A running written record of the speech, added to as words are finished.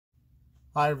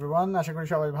Hi everyone, আশা করি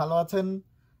সবাই ভালো আছেন।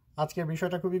 আজকের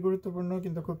বিষয়টা খুবই গুরুত্বপূর্ণ,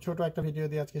 কিন্তু খুব ছোট একটা ভিডিও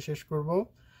দিয়ে আজকে শেষ করব।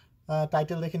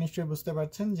 টাইটেল দেখে নিশ্চয়ই বুঝতে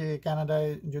পারছেন যে কানাডায়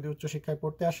যদি উচ্চশিক্ষায়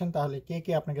পড়তে আসেন তাহলে কে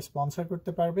কে আপনাকে স্পন্সর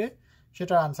করতে পারবে,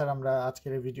 সেটার আনসার আমরা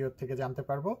আজকের এই ভিডিও থেকে জানতে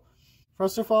পারবো।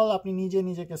 ফার্স্ট অফ অল, আপনি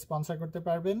নিজেকে স্পন্সর করতে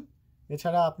পারবেন।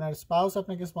 এছাড়া আপনার স্পাউস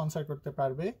আপনাকে স্পন্সর করতে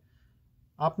পারবে,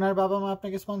 আপনার বাবা মা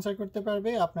আপনাকে স্পন্সর করতে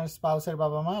পারবে, আপনার স্পাউসের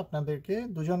বাবা মা আপনাদেরকে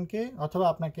দুজনকে, অথবা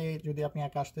আপনাকে যদি আপনি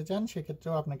একা আসতে চান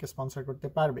সেক্ষেত্রেও আপনাকে স্পন্সর করতে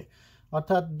পারবে।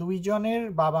 অর্থাৎ দুইজনের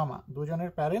বাবা মা,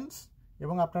 দুজনের প্যারেন্টস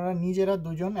এবং আপনারা নিজেরা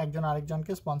দুজন একজন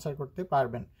আরেকজনকে স্পন্সর করতে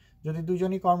পারবেন। যদি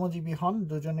দুজনই কর্মজীবী হন,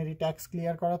 দুজনেরই ট্যাক্স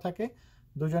ক্লিয়ার করা থাকে,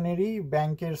 দুজনেরই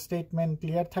ব্যাংকের স্টেটমেন্ট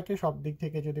ক্লিয়ার থাকে, সব দিক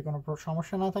থেকে যদি কোনো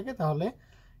সমস্যা না থাকে, তাহলে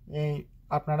এই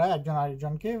আপনারা একজন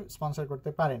আরেকজনকে স্পন্সর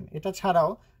করতে পারেন। এটা ছাড়াও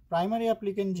প্রাইমারি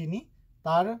অ্যাপ্লিকেন্ট যিনি,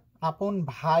 তার আপন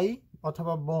ভাই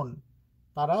অথবা বোন,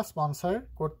 তারা স্পন্সর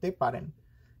করতে পারেন।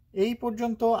 এই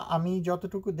পর্যন্ত আমি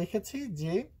যতটুকু দেখেছি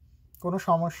যে কোনো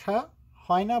সমস্যা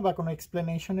হয় না বা কোনো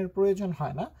এক্সপ্লেনেশনের প্রয়োজন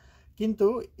হয় না। কিন্তু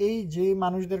এই যে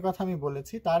মানুষদের কথা আমি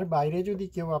বলেছি তার বাইরে যদি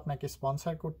কেউ আপনাকে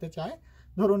স্পন্সর করতে চায়,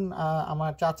 ধরুন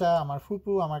আমার চাচা, আমার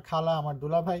ফুপু, আমার খালা, আমার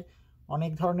দুলাভাই,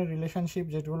 অনেক ধরনের রিলেশনশিপ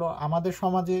যেগুলো আমাদের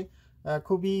সমাজে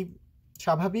খুবই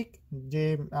স্বাভাবিক, যে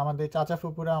আমাদের চাচা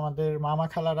ফুপুরা, আমাদের মামা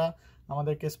খালারা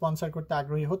আমাদেরকে স্পন্সর করতে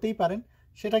আগ্রহী হতেই পারেন।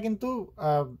 সেটা কিন্তু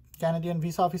ক্যানাডিয়ান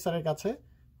ভিসা অফিসারের কাছে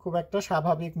খুব একটা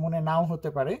স্বাভাবিক মনে নাও হতে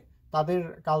পারে, তাদের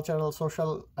কালচারাল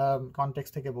সোশ্যাল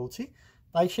কনটেক্সট থেকে বলছি।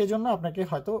 তাই সেজন্য আপনাকে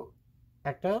হয়তো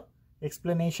একটা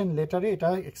এক্সপ্লেনেশন লেটারে এটা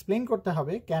এক্সপ্লেন করতে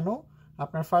হবে কেন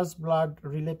আপনার ফার্স্ট ব্লাড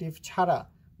রিলেটিভ ছাড়া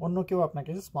অন্য কেউ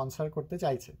আপনাকে স্পন্সর করতে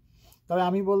চাইছে। তবে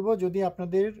আমি বলবো, যদি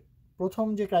আপনাদের প্রথম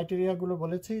যে ক্রাইটেরিয়াগুলো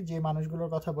বলেছি, যে মানুষগুলোর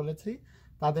কথা বলেছি,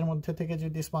 তাদের মধ্যে থেকে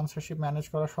যদি স্পন্সরশিপ ম্যানেজ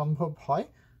করা সম্ভব হয়,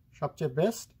 সবচেয়ে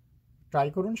বেস্ট ট্রাই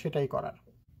করুন সেটাই করার।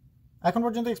 এখন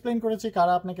পর্যন্ত এক্সপ্লেইন করেছি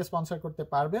কারা আপনাকে স্পন্সর করতে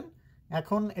পারবেন,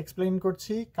 এখন এক্সপ্লেইন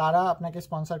করছি কারা আপনাকে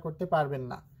স্পন্সর করতে পারবেন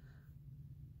না।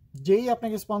 যেই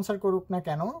আপনাকে স্পন্সর করুক না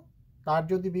কেন, তার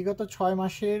যদি বিগত 6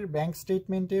 মাসের ব্যাংক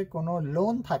স্টেটমেন্টে কোনো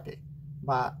লোন থাকে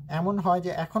বা এমন হয়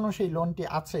যে এখনও সেই লোনটি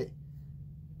আছে,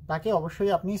 তাকে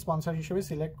অবশ্যই আপনি স্পন্সর হিসেবে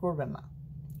সিলেক্ট করবেন না।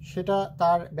 সেটা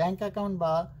তার ব্যাংক অ্যাকাউন্ট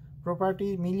বা প্রপার্টি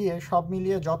মিলিয়ে, সব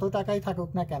মিলিয়ে যত টাকাই থাকুক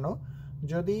না কেন,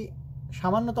 যদি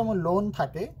সামান্যতম লোন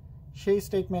থাকে, সেই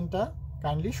স্টেটমেন্টটা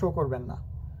কাইন্ডলি শো করবেন না।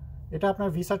 এটা আপনার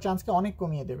ভিসার চান্সকে অনেক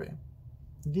কমিয়ে দেবে।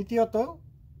 দ্বিতীয়ত,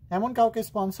 এমন কাউকে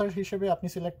স্পন্সর হিসেবে আপনি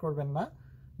সিলেক্ট করবেন না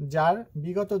যার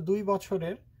বিগত 2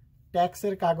 বছরের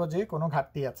ট্যাক্সের কাগজে কোনো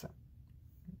ঘাটতি আছে।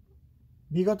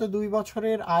 বিগত 2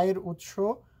 বছরের আয়ের উৎস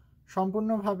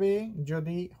সম্পূর্ণভাবে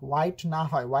যদি হোয়াইট না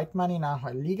হয়, হোয়াইট মানি না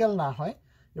হয়, লিগ্যাল না হয়,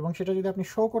 এবং সেটা যদি আপনি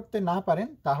শো করতে না পারেন,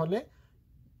 তাহলে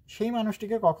সেই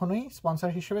মানুষটিকে কখনোই স্পন্সর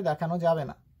হিসেবে দেখানো যাবে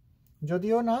না।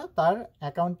 যদিও না তার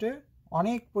অ্যাকাউন্টে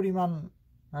অনেক পরিমাণ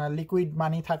লিকুইড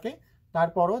মানি থাকে,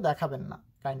 তারপরও দেখাবেন না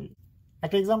কাইন্ডলি।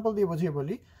 একটা এক্সাম্পল দিয়ে বুঝিয়ে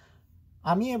বলি।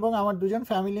 আমি এবং আমার 2জন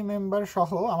ফ্যামিলি মেম্বার সহ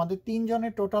আমাদের 3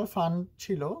 জনের টোটাল ফান্ড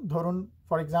ছিল, ধরুন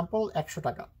ফর এক্সাম্পল 100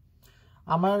 টাকা।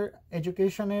 আমার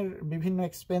এডুকেশনের বিভিন্ন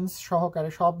এক্সপেন্স সহকারে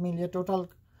সব মিলিয়ে টোটাল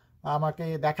আমাকে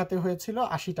দেখাতে হয়েছিল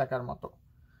 80 টাকার মতো।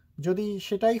 যদি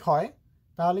সেটাই হয়,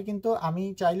 তাহলে কিন্তু আমি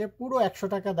চাইলে পুরো 100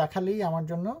 টাকা দেখালেই আমার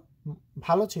জন্য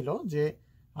ভালো ছিল, যে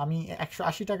আমি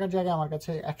 180 টাকার জায়গায় আমার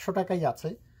কাছে 100 টাকাই আছে,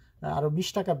 আরও 20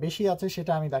 টাকা বেশি আছে,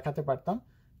 সেটা আমি দেখাতে পারতাম।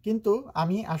 কিন্তু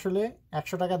আমি আসলে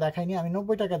 100 টাকা দেখাইনি, আমি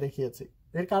 90 টাকা দেখিয়েছি।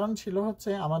 এর কারণ ছিল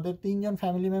হচ্ছে আমাদের 3 জন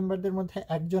ফ্যামিলি মেম্বারদের মধ্যে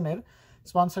একজনের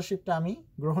স্পন্সরশিপটা আমি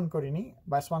গ্রহণ করিনি,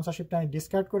 বা স্পন্সরশিপটা আমি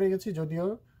ডিসকার্ড করে গেছি, যদিও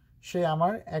সে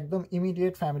আমার একদম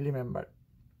ইমিডিয়েট ফ্যামিলি মেম্বার।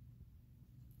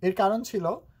 এর কারণ ছিল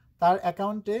তার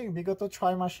অ্যাকাউন্টে বিগত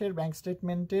 6 মাসের ব্যাংক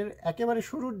স্টেটমেন্টের একেবারে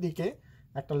শুরুর দিকে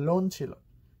একটা লোন ছিল।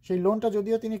 সেই লোনটা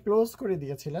যদিও তিনি ক্লোজ করে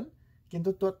দিয়েছিলেন, কিন্তু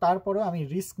তারপরও আমি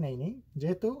রিস্ক নেইনি,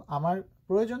 যেহেতু আমার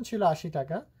প্রয়োজন ছিল 80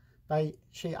 টাকা। তাই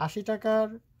সেই 80 টাকার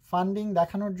ফান্ডিং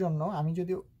দেখানোর জন্য আমি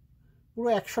যদি পুরো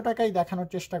 100 টাকাই দেখানোর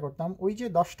চেষ্টা করতাম, ওই যে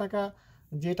 10 টাকা,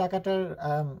 যে টাকাটার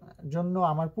জন্য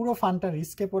আমার পুরো ফান্ডটা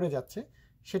রিস্কে পড়ে যাচ্ছে,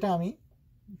 সেটা আমি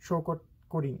শো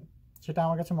করিনি। সেটা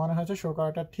আমার কাছে মনে হয়েছে শো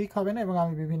করাটা ঠিক হবে না, এবং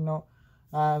আমি বিভিন্ন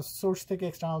সোর্স থেকে,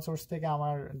 এক্সটার্নাল সোর্স থেকে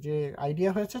আমার যে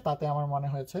আইডিয়া হয়েছে, তাতে আমার মনে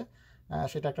হয়েছে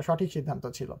সেটা একটা সঠিক সিদ্ধান্ত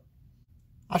ছিল।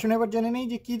 আসুন এবার জেনে নেই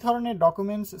যে কী ধরনের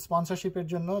ডকুমেন্টস স্পন্সরশিপের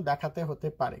জন্য দেখাতে হতে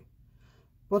পারে।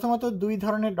 প্রথমত 2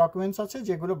 ধরনের ডকুমেন্টস আছে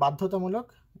যেগুলো বাধ্যতামূলক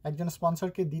একজন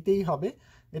স্পন্সরকে দিতেই হবে।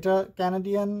 এটা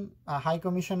ক্যানাডিয়ান হাই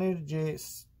কমিশনের যে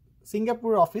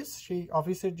সিঙ্গাপুর অফিস, সেই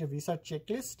অফিসের যে ভিসার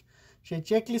চেকলিস্ট, সেই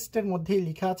চেকলিস্টের মধ্যেই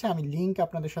লেখা আছে। আমি লিঙ্ক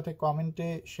আপনাদের সাথে কমেন্টে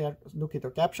শেয়ার, দুঃখিত,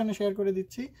 ক্যাপশনে শেয়ার করে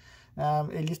দিচ্ছি।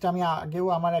 এই লিস্টটা আমি আগেও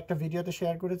আমার একটা ভিডিওতে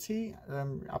শেয়ার করেছি,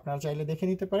 আপনারা চাইলে দেখে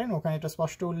নিতে পারেন। ওখানে এটা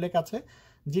স্পষ্ট উল্লেখ আছে,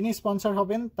 যিনি স্পন্সর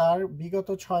হবেন তার বিগত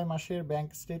 6 মাসের ব্যাংক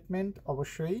স্টেটমেন্ট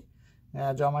অবশ্যই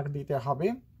জমা দিতে হবে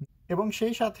এবং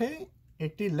সেই সাথে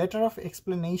একটি লেটার অফ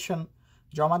এক্সপ্লেনেশন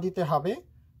জমা দিতে হবে,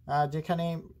 যেখানে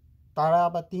তারা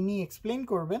বা তিনি এক্সপ্লেন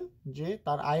করবেন যে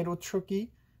তার আয়ের উৎস কী,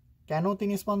 কেন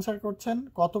তিনি স্পন্সর করছেন,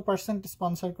 কত পার্সেন্ট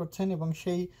স্পন্সর করছেন এবং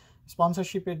সেই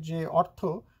স্পন্সরশিপের যে অর্থ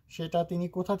সেটা তিনি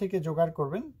কোথা থেকে জোগাড়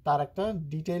করবেন তার একটা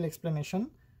ডিটেইল এক্সপ্লেনেশন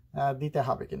দিতে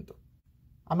হবে। কিন্তু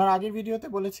আমার আগের ভিডিওতে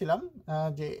বলেছিলাম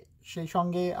যে সেই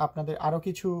সঙ্গে আপনাদের আরও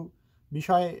কিছু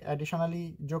বিষয় অ্যাডিশনালি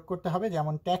যোগ করতে হবে,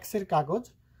 যেমন ট্যাক্সের কাগজ,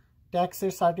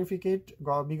 ট্যাক্সের সার্টিফিকেট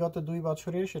বিগত 2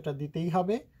 বছরের সেটা দিতেই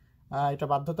হবে, এটা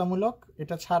বাধ্যতামূলক।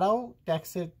 এটা ছাড়াও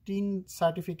ট্যাক্সের টিন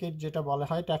সার্টিফিকেট যেটা বলা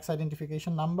হয় ট্যাক্স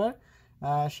আইডেন্টিফিকেশন নাম্বার,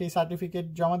 সেই সার্টিফিকেট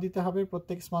জমা দিতে হবে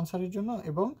প্রত্যেক স্পন্সরের জন্য।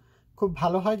 এবং খুব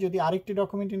ভালো হয় যদি আরেকটি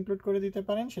ডকুমেন্ট ইনক্লুড করে দিতে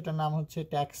পারেন, সেটার নাম হচ্ছে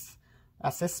ট্যাক্স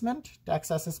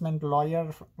অ্যাসেসমেন্ট লয়ার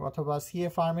অথবা সিএ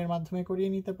ফার্মের মাধ্যমে করিয়ে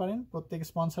নিতে পারেন প্রত্যেক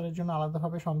স্পন্সরের জন্য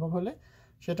আলাদাভাবে সম্ভব হলে,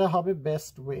 সেটা হবে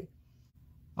বেস্ট ওয়ে।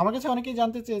 আমার কাছে অনেকেই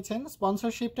জানতে চেয়েছেন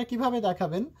স্পন্সরশিপটা কিভাবে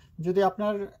দেখাবেন যদি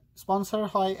আপনার স্পন্সর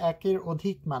হয় একের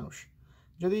অধিক মানুষ।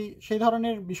 যদি সেই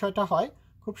ধরনের বিষয়টা হয়,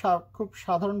 খুব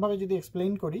সাধারণভাবে যদি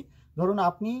এক্সপ্লেইন করি, ধরুন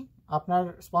আপনি আপনার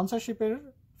স্পন্সরশিপের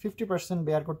 50%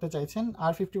 বেয়ার করতে চাইছেন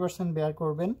আর 50% বেয়ার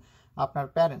করবেন আপনার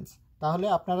প্যারেন্টস, তাহলে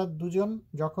আপনারা দুজন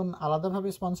যখন আলাদাভাবে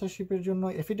স্পন্সরশিপের জন্য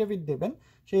এফিডেভিট দেবেন,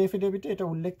 সেই এফিডেভিটে এটা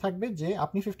উল্লেখ থাকবে যে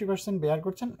আপনি 50% বেয়ার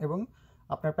করছেন এবং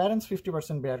আপনার প্যারেন্টস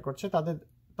 50% বেয়ার করছে,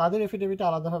 তাদের এফিডেভিটে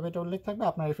আলাদাভাবে এটা উল্লেখ থাকবে,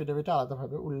 আপনার এফিডেভিটে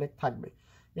আলাদাভাবে উল্লেখ থাকবে।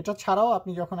 এটা ছাড়াও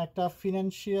আপনি যখন একটা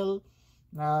ফিনান্সিয়াল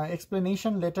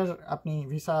এক্সপ্লেনেশন লেটার আপনি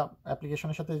ভিসা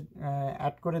অ্যাপ্লিকেশনের সাথে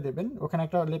অ্যাড করে দেবেন, ওখানে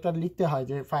একটা লেটার লিখতে হয়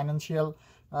যে ফাইন্যান্সিয়াল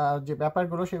যে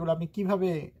ব্যাপারগুলো সেগুলো আপনি কিভাবে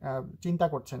চিন্তা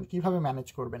করছেন, কিভাবে ম্যানেজ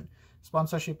করবেন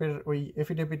স্পন্সরশিপের ওই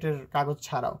এফিডেভিটের কাগজ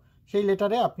ছাড়াও। সেই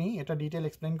লেটারে আপনি এটা ডিটেল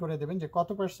এক্সপ্লেন করে দেবেন যে কত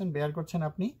পার্সেন্ট বেয়ার করছেন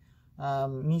আপনি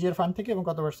নিজের ফান্ড থেকে এবং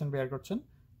কত পার্সেন্ট বেয়ার করছেন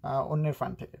অন্যের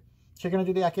ফান্ড থেকে। সেখানে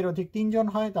যদি একের অধিক 3 জন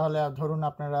হয়, তাহলে ধরুন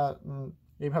আপনারা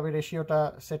এইভাবে রেশিওটা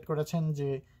সেট করেছেন যে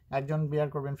একজন বেয়ার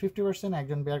করবেন 50%,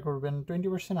 একজন বেয়ার করবেন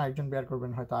 20%, আরেকজন বেয়ার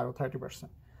করবেন হয়তো আরও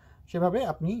 30%। সেভাবে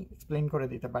আপনি এক্সপ্লেন করে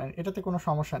দিতে পারেন, এটাতে কোনো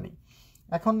সমস্যা নেই।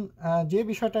 এখন যে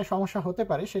বিষয়টায় সমস্যা হতে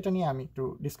পারে সেটা নিয়ে আমি একটু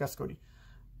ডিসকাস করি,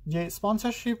 যে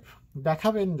স্পন্সরশিপ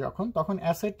দেখাবেন যখন, তখন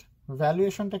অ্যাসেট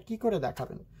ভ্যালুয়েশনটা কি করে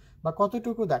দেখাবেন বা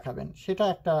কতটুকু দেখাবেন, সেটা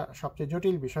একটা সবচেয়ে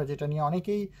জটিল বিষয়, যেটা নিয়ে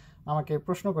অনেকেই আমাকে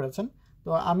প্রশ্ন করেছেন। তো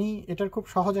আমি এটার খুব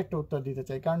সহজ একটা উত্তর দিতে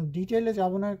চাই, কারণ ডিটেলে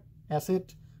যাব না। অ্যাসেট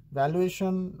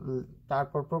ভ্যালুয়েশন,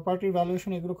 তারপর প্রপার্টির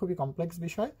ভ্যালুয়েশন, এগুলো খুবই কমপ্লেক্স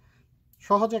বিষয়।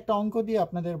 সহজ একটা অঙ্ক দিয়ে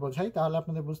আপনাদের বোঝাই, তাহলে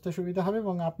আপনাদের বুঝতে সুবিধা হবে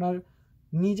এবং আপনার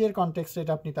নিজের কনটেক্সটে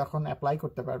এটা আপনি তখন অ্যাপ্লাই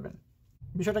করতে পারবেন।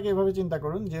 বিষয়টাকে এভাবে চিন্তা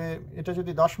করুন যে এটা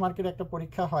যদি 10 মার্কের একটা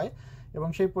পরীক্ষা হয় এবং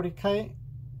সেই পরীক্ষায়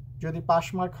যদি পাস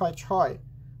মার্ক হয় 6,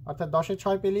 অর্থাৎ 10-এ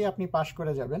 6 পেলেই আপনি পাস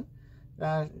করে যাবেন,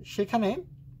 সেখানে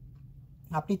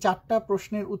আপনি 4টা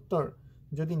প্রশ্নের উত্তর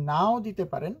যদি নাও দিতে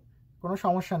পারেন কোনো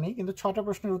সমস্যা নেই, কিন্তু 6টা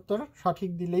প্রশ্নের উত্তর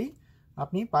সঠিক দিলেই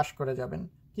আপনি পাস করে যাবেন।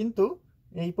 কিন্তু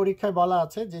এই পরীক্ষায় বলা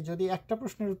আছে যে যদি একটা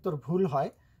প্রশ্নের উত্তর ভুল হয়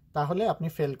তাহলে আপনি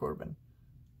ফেল করবেন।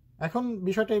 এখন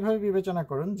বিষয়টা এইভাবে বিবেচনা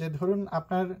করুন যে ধরুন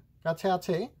আপনার কাছে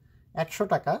আছে 100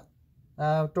 টাকা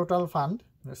টোটাল ফান্ড,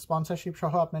 স্পন্সরশিপ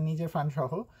সহ আপনার নিজের ফান্ড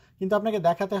সহ, কিন্তু আপনাকে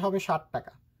দেখাতে হবে 60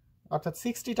 টাকা, অর্থাৎ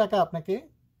 60 টাকা আপনাকে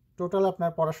টোটাল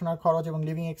আপনার পড়াশোনার খরচ এবং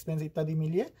লিভিং এক্সপেন্স ইত্যাদি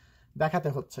মিলিয়ে দেখাতে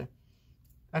হচ্ছে।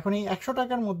 এখন এই 100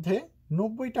 টাকার মধ্যে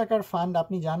 90 টাকার ফান্ড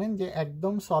আপনি জানেন যে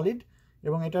একদম সলিড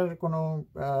এবং এটার কোনো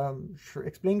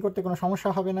এক্সপ্লেইন করতে কোনো সমস্যা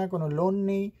হবে না, কোনো লোন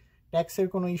নেই, ট্যাক্সের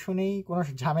কোনো ইস্যু নেই, কোনো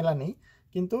ঝামেলা নেই।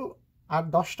 কিন্তু আর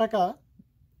 10 টাকা,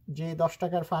 যে 10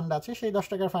 টাকার ফান্ড আছে সেই 10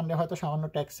 টাকার ফান্ডে হয়তো সামান্য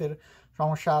ট্যাক্সের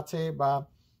সমস্যা আছে, বা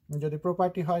যদি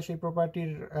প্রপার্টি হয় সেই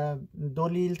প্রপার্টির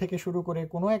দলিল থেকে শুরু করে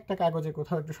কোনো একটা কাগজে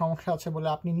কোথাও একটু সমস্যা আছে বলে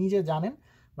আপনি নিজে জানেন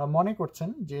বা মনে করছেন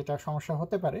যে এটা সমস্যা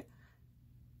হতে পারে।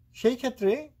 সেই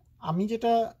ক্ষেত্রে আমি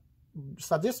যেটা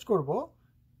সাজেস্ট করব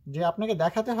যে আপনাকে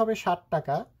দেখাতে হবে 60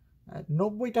 টাকা,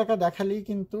 90 টাকা দেখালেই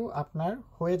কিন্তু আপনার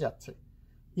হয়ে যাচ্ছে।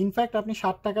 ইনফ্যাক্ট আপনি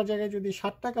 60 টাকার জায়গায় যদি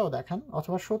 60 টাকাও দেখান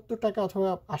অথবা 70 টাকা অথবা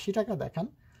 80 টাকা দেখান,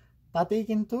 তাতেই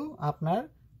কিন্তু আপনার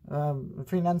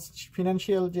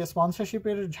ফিনান্সিয়াল যে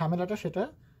স্পন্সরশিপের ঝামেলাটা সেটা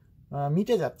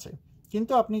মিটে যাচ্ছে।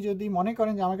 কিন্তু আপনি যদি মনে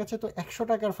করেন যে আমার কাছে তো 100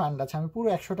 টাকার ফান্ড আছে, আমি পুরো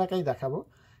 100 টাকাই দেখাবো,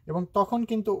 এবং তখন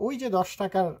কিন্তু ওই যে 10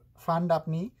 টাকার ফান্ড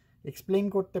আপনি এক্সপ্লেইন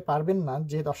করতে পারবেন না,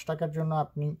 যে 10 টাকার জন্য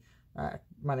আপনি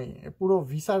মানে পুরো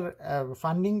ভিসার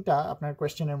ফান্ডিংটা আপনার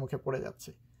কোয়েশ্চেনের মুখে পড়ে যাচ্ছে।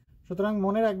 সুতরাং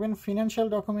মনে রাখবেন, ফিনান্সিয়াল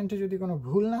ডকুমেন্টে যদি কোনো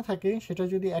ভুল না থাকে, সেটা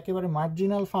যদি একেবারে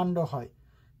মার্জিনাল ফান্ডও হয়,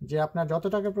 যে আপনার যত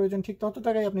টাকা প্রয়োজন ঠিক তত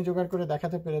টাকাই আপনি জোগাড় করে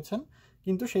দেখাতে পেরেছেন,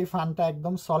 কিন্তু সেই ফান্ডটা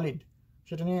একদম সলিড,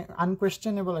 সেটা নিয়ে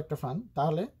আনকোয়েশ্চেনেবল একটা ফান্ড,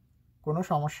 তাহলে কোনো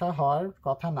সমস্যা হওয়ার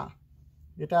কথা না,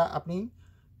 এটা আপনি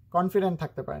কনফিডেন্ট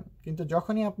থাকতে পারেন। কিন্তু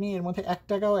যখনই আপনি এর মধ্যে 1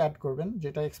 টাকাও অ্যাড করবেন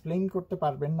যেটা এক্সপ্লেইন করতে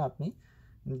পারবেন না আপনি,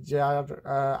 যার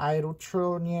আয়ের উৎস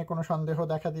নিয়ে কোনো সন্দেহ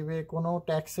দেখা দিবে, কোনো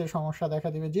ট্যাক্সে সমস্যা দেখা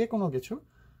দিবে, যে কোনো কিছু,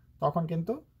 তখন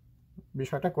কিন্তু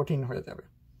বিষয়টা কঠিন হয়ে যাবে।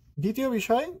 দ্বিতীয়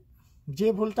বিষয়, যে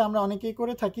ভুলটা আমরা অনেকেই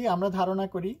করে থাকি, আমরা ধারণা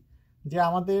করি যে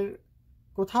আমাদের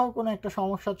কোথাও কোনো একটা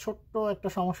সমস্যা, ছোট্ট একটা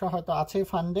সমস্যা হয়তো আছে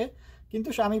ফান্ডে, কিন্তু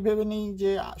আমি ভেবে নিই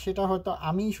যে সেটা হয়তো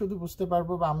আমিই শুধু বুঝতে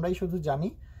পারবো বা আমরাই শুধু জানি,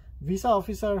 ভিসা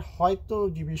অফিসার হয়তো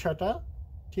যে বিষয়টা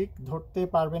ঠিক ধরতে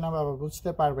পারবে না বা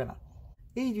বুঝতে পারবে না।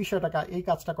 এই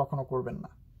কাজটা কখনো করবেন না।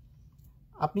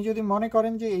 আপনি যদি মনে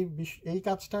করেন যে এই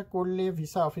কাজটা করলে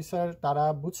ভিসা অফিসার তারা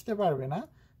বুঝতে পারবে না,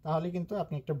 তাহলে কিন্তু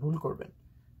আপনি একটা ভুল করবেন।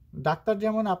 ডাক্তার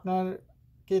যেমন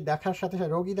আপনারকে দেখার সাথে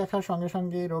সাথে, রোগী দেখার সঙ্গে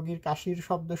সঙ্গে রোগীর কাশির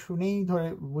শব্দ শুনেই ধরে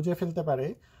বুঝে ফেলতে পারে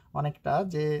অনেকটা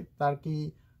যে তার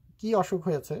কি অসুখ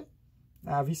হয়েছে,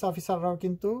 ভিসা অফিসাররাও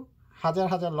কিন্তু হাজার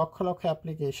হাজার লক্ষ লক্ষ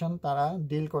অ্যাপ্লিকেশন তারা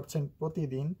ডিল করছেন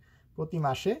প্রতিদিন, প্রতি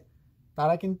মাসে।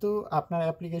 তারা কিন্তু আপনার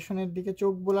অ্যাপ্লিকেশনের দিকে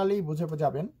চোখ বোলালেই বুঝে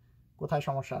যাবেন কোথায়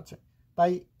সমস্যা আছে।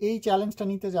 তাই এই চ্যালেঞ্জটা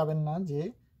নিতে যাবেন না যে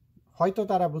হয়তো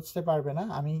তারা বুঝতে পারবে না,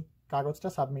 আমি কাগজটা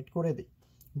সাবমিট করে দিই।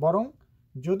 বরং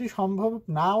যদি সম্ভব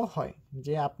নাও হয়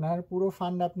যে আপনার পুরো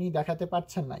ফান্ড আপনি দেখাতে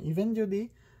পারছেন না, ইভেন যদি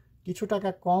কিছু টাকা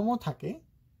কমও থাকে,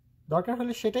 দরকার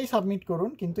হলে সেটাই সাবমিট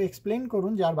করুন, কিন্তু এক্সপ্লেন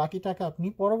করুন যে আর বাকি টাকা আপনি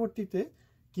পরবর্তীতে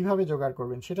কিভাবে জোগাড়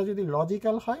করবেন। সেটা যদি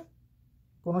লজিক্যাল হয়,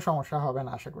 কোনো সমস্যা হবে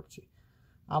না আশা করছি।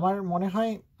 আমার মনে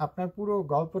হয় আপনার পুরো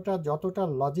গল্পটা যতটা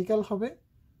লজিক্যাল হবে,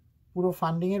 পুরো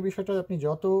ফান্ডিংয়ের বিষয়টা আপনি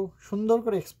যত সুন্দর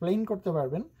করে এক্সপ্লেইন করতে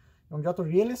পারবেন এবং যত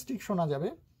রিয়েলিস্টিক শোনা যাবে,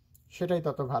 সেটাই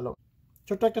তত ভালো।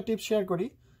 ছোট্ট একটা টিপস শেয়ার করি।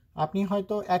 আপনি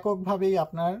হয়তো এককভাবেই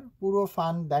আপনার পুরো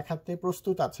ফান্ড দেখাতে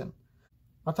প্রস্তুত আছেন,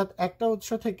 অর্থাৎ একটা উৎস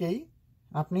থেকেই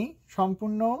আপনি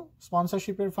সম্পূর্ণ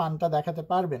স্পন্সরশিপের ফান্ডটা দেখাতে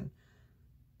পারবেন।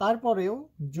 তারপরেও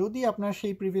যদি আপনার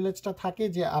সেই প্রিভিলেজটা থাকে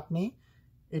যে আপনি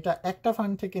এটা একটা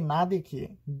ফান্ড থেকে না দেখিয়ে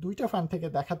দুইটা ফান্ড থেকে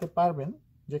দেখাতে পারবেন,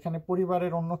 যেখানে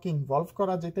পরিবারের অন্যকে ইনভলভ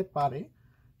করা যেতে পারে,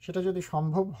 সেটা যদি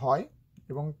সম্ভব হয়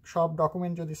এবং সব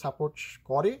ডকুমেন্ট যদি সাপোর্ট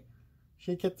করে,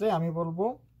 সেই ক্ষেত্রে আমি বলবো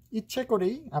ইচ্ছে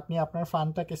করেই আপনি আপনার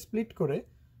ফান্ডটাকে স্প্লিট করে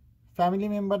ফ্যামিলি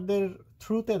মেম্বারদের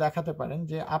থ্রুতে দেখাতে পারেন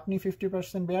যে আপনি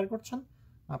 50% বেয়ার করছেন,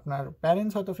 আপনার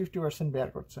প্যারেন্টস হয়তো 50% বেয়ার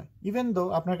করছে, ইভেন দো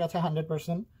আপনার কাছে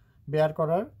 100% বেয়ার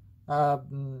করার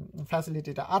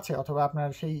ফ্যাসিলিটিটা আছে, অথবা আপনার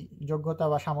সেই যোগ্যতা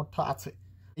বা সামর্থ্য আছে।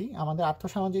 এই আমাদের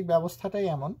আর্থসামাজিক ব্যবস্থাটাই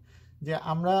এমন যে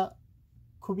আমরা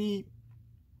খুবই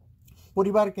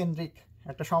পরিবার কেন্দ্রিক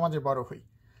একটা সমাজে বড় হই।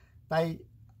 তাই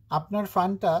আপনার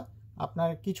ফান্ডটা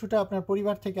কিছুটা আপনার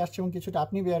পরিবার থেকে আসছে এবং কিছুটা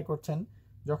আপনি বেয়ার করছেন,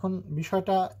 যখন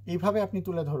বিষয়টা এইভাবে আপনি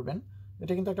তুলে ধরবেন,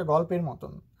 এটা কিন্তু একটা গল্পের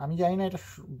মতন। আমি জানি না এটা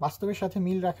বাস্তবের সাথে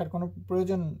মিল রাখার কোনো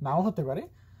প্রয়োজন নাও হতে পারে,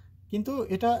 কিন্তু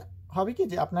এটা হবে কি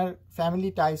যে আপনার ফ্যামিলি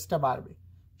টাইসটা বাড়বে,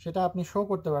 সেটা আপনি শো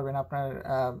করতে পারবেন আপনার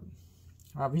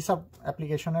ভিসা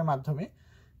অ্যাপ্লিকেশনের মাধ্যমে,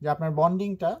 যে আপনার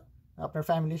বন্ডিংটা আপনার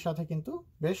ফ্যামিলির সাথে কিন্তু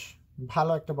বেশ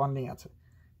ভালো একটা বন্ডিং আছে।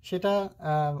 সেটা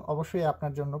অবশ্যই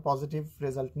আপনার জন্য পজিটিভ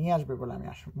রেজাল্ট নিয়ে আসবে বলে আমি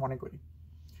মনে করি।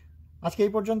 আজকে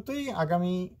এই পর্যন্তই।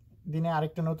 আগামী দিনে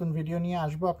আরেকটা নতুন ভিডিও নিয়ে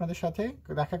আসবো আপনাদের সাথে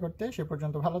দেখা করতে। সে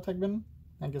পর্যন্ত ভালো থাকবেন।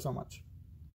 Thank you so much.